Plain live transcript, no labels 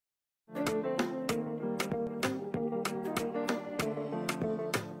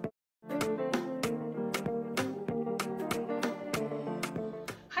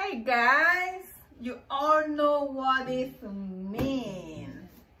guys, you all know what it means,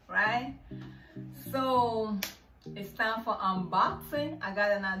 right? So it's time for unboxing. I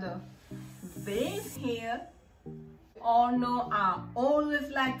got another vase here. You all know I always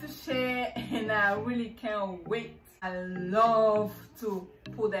like to share and I really can't wait. I love to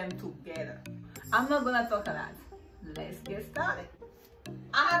put them together. I'm not gonna talk a lot. Let's get started.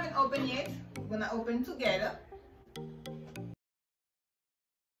 I haven't opened yet. We're gonna open together.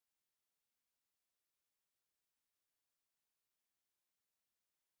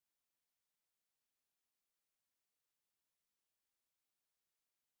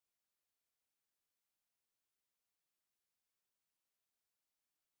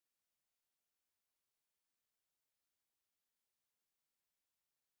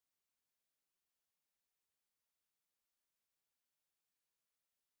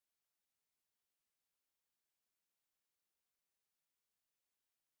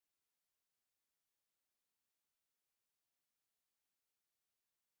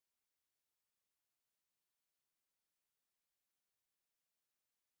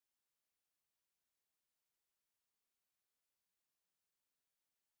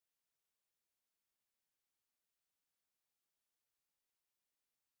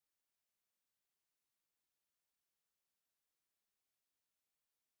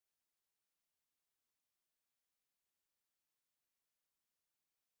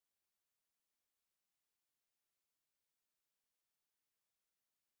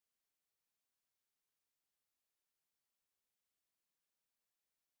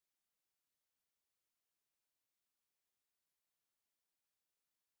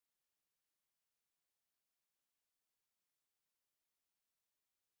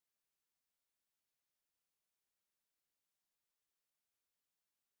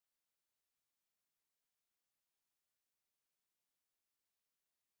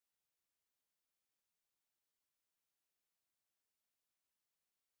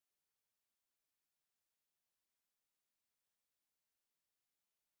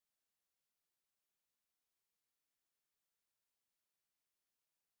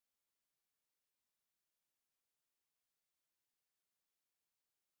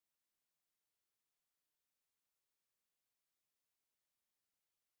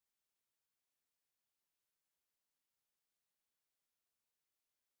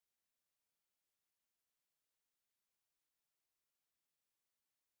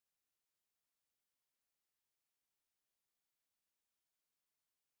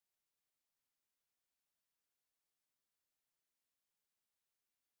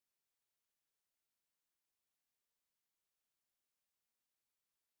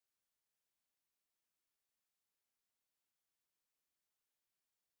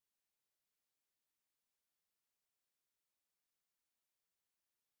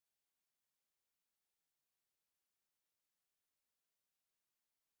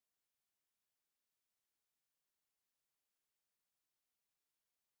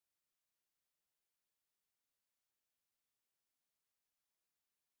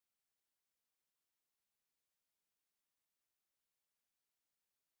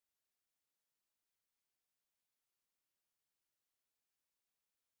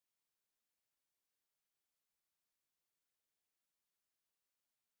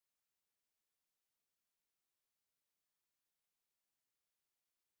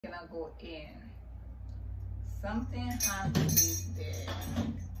 Gonna go in. Something has to be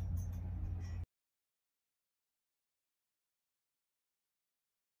there.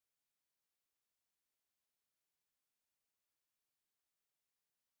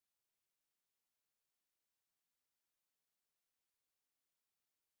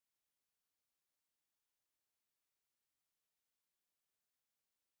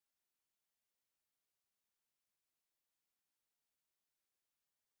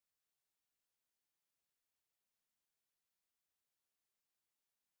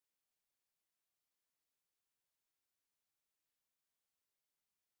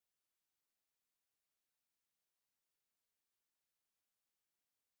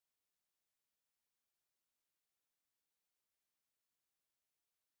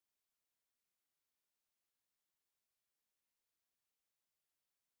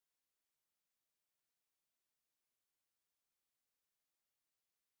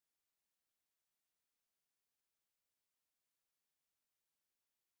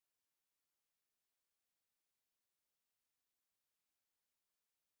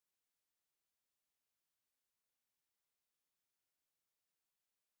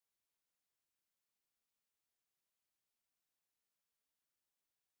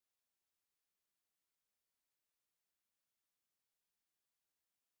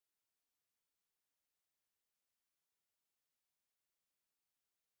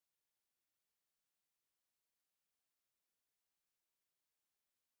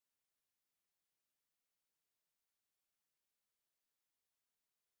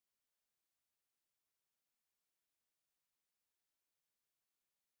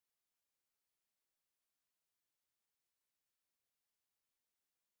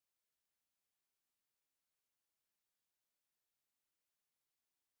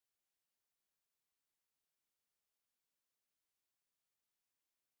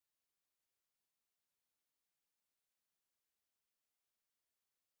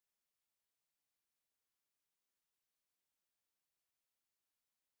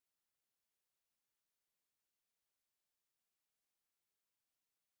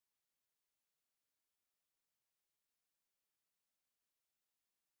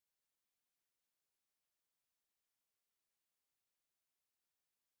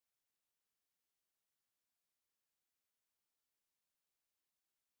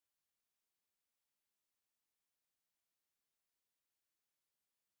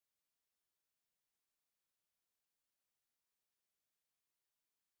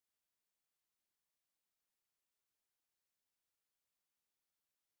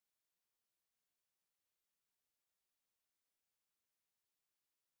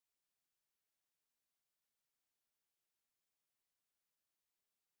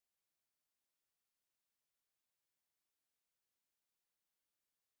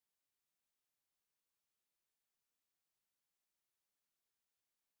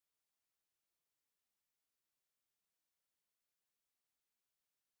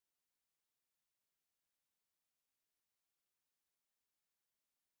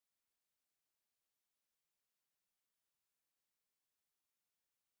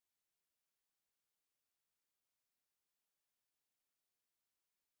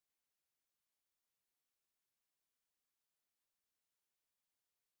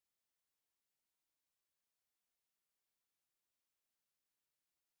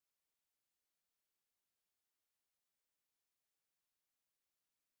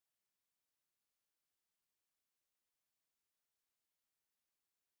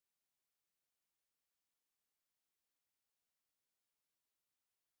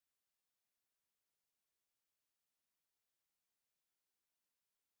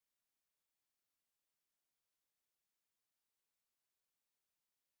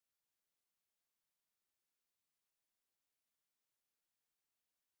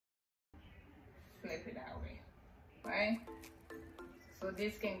 right? So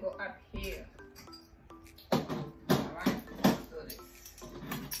this can go up here. All right, let's do this.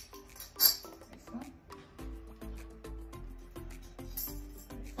 This one.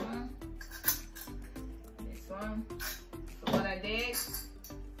 This one. This one. So what I did,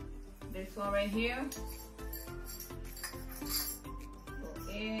 this one right here,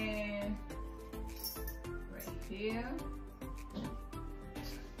 go in right here.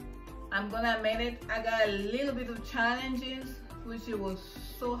 I'm gonna admit it, I got a little bit of challenges, which it was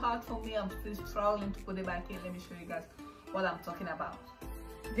so hard for me. I'm still struggling to put it back in. Let me show you guys what I'm talking about.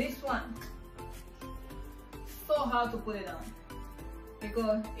 This one, so hard to put it on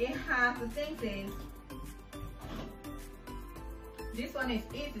because it has, the thing is, this one is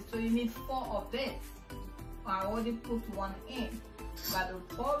easy, so you need 4 of this. I already put one in, but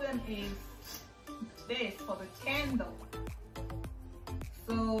the problem is this for the candle.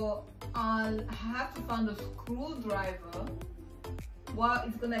 So I'll have to find a screwdriver what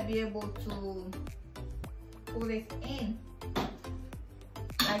is gonna be able to put it in.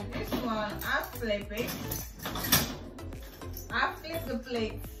 Like this one, I flip it. I flip the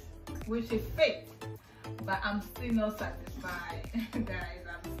plates, which is fit, but I'm still not satisfied, guys.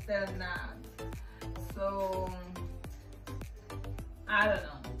 I'm still not. So I don't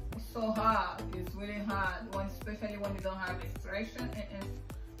know. It's so hard. It's really hard, especially when you don't have instruction.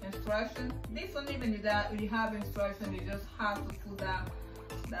 This one, even if you have instruction, you just have to put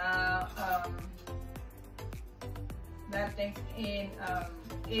that thing in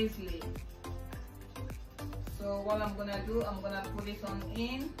easily. So what I'm gonna do, I'm gonna put this one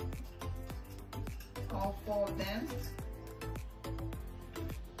in, all 4 of them.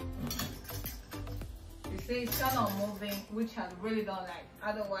 You see, it's kind of moving, which I really don't like.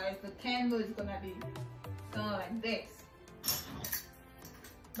 Otherwise, the candle is gonna be kind of like this.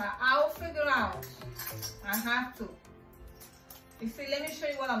 But I'll figure out. I have to. You see, let me show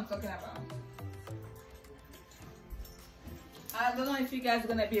you what I'm talking about. I don't know if you guys are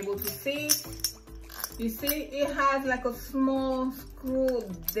gonna be able to see. You see, it has like a small screw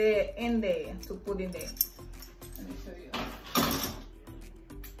there in there to put in there. Let me show you.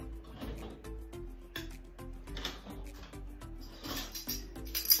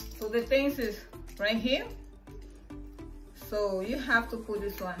 So the thing is right here. So you have to put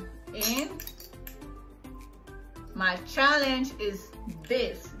this one in. My challenge is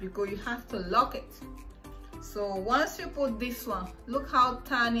this, because you have to lock it. So once you put this one, look how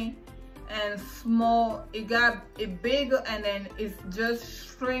tiny and small it got, it bigger, and then it's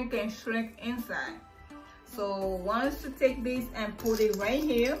just shrink and shrink inside. So once you take this and put it right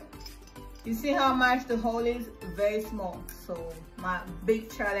here, you see how much the hole is? Very small. So my big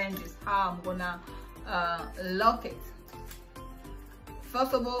challenge is how I'm gonna lock it.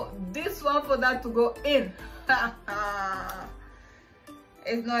 First of all, this one, for that to go in,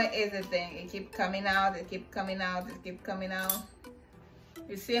 it's not an easy thing. It keeps coming out, it keeps coming out, it keeps coming out.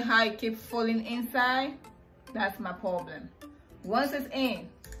 You see how it keeps falling inside? That's my problem. Once it's in,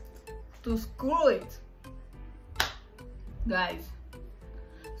 to screw it, guys.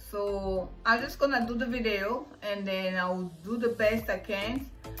 So I'm just gonna do the video and then I'll do the best I can,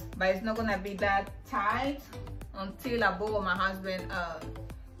 but it's not gonna be that tight until I borrow my husband's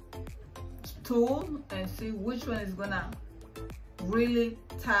tool and see which one is gonna really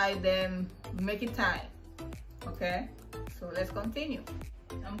tie them, make it tight. Okay, so let's continue.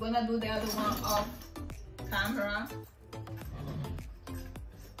 I'm gonna do the other one off camera.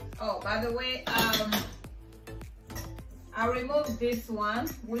 Oh, by the way, I removed this one,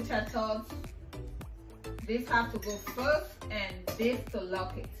 which I thought this have to go first and this to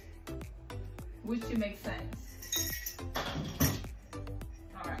lock it, which makes sense.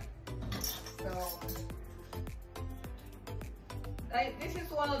 Alright, so this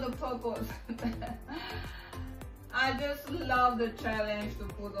is one of the purpose. I just love the challenge to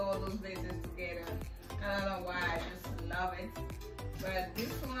put all those vases together. I don't know why, I just love it. But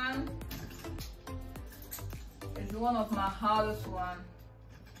this one is one of my hardest ones.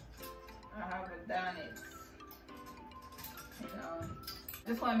 I haven't done it. You know,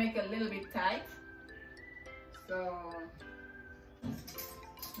 just want to make it a little bit tight. So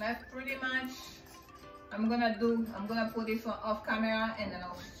that's pretty much. I'm gonna put this one off camera and then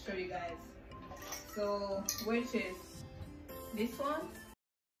I'll show you guys. So which is this one.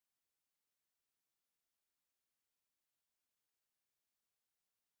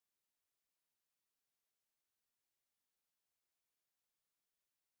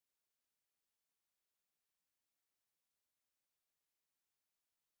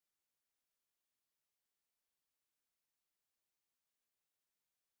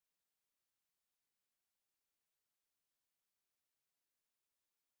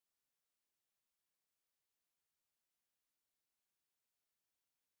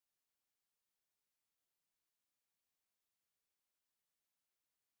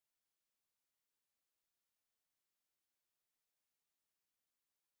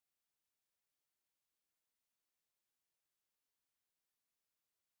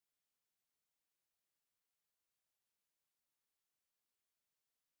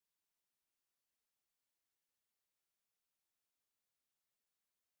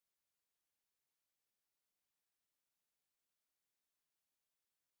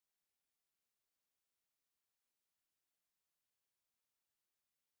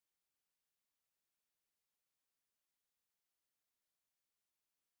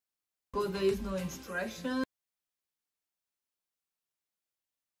 because there is no instruction.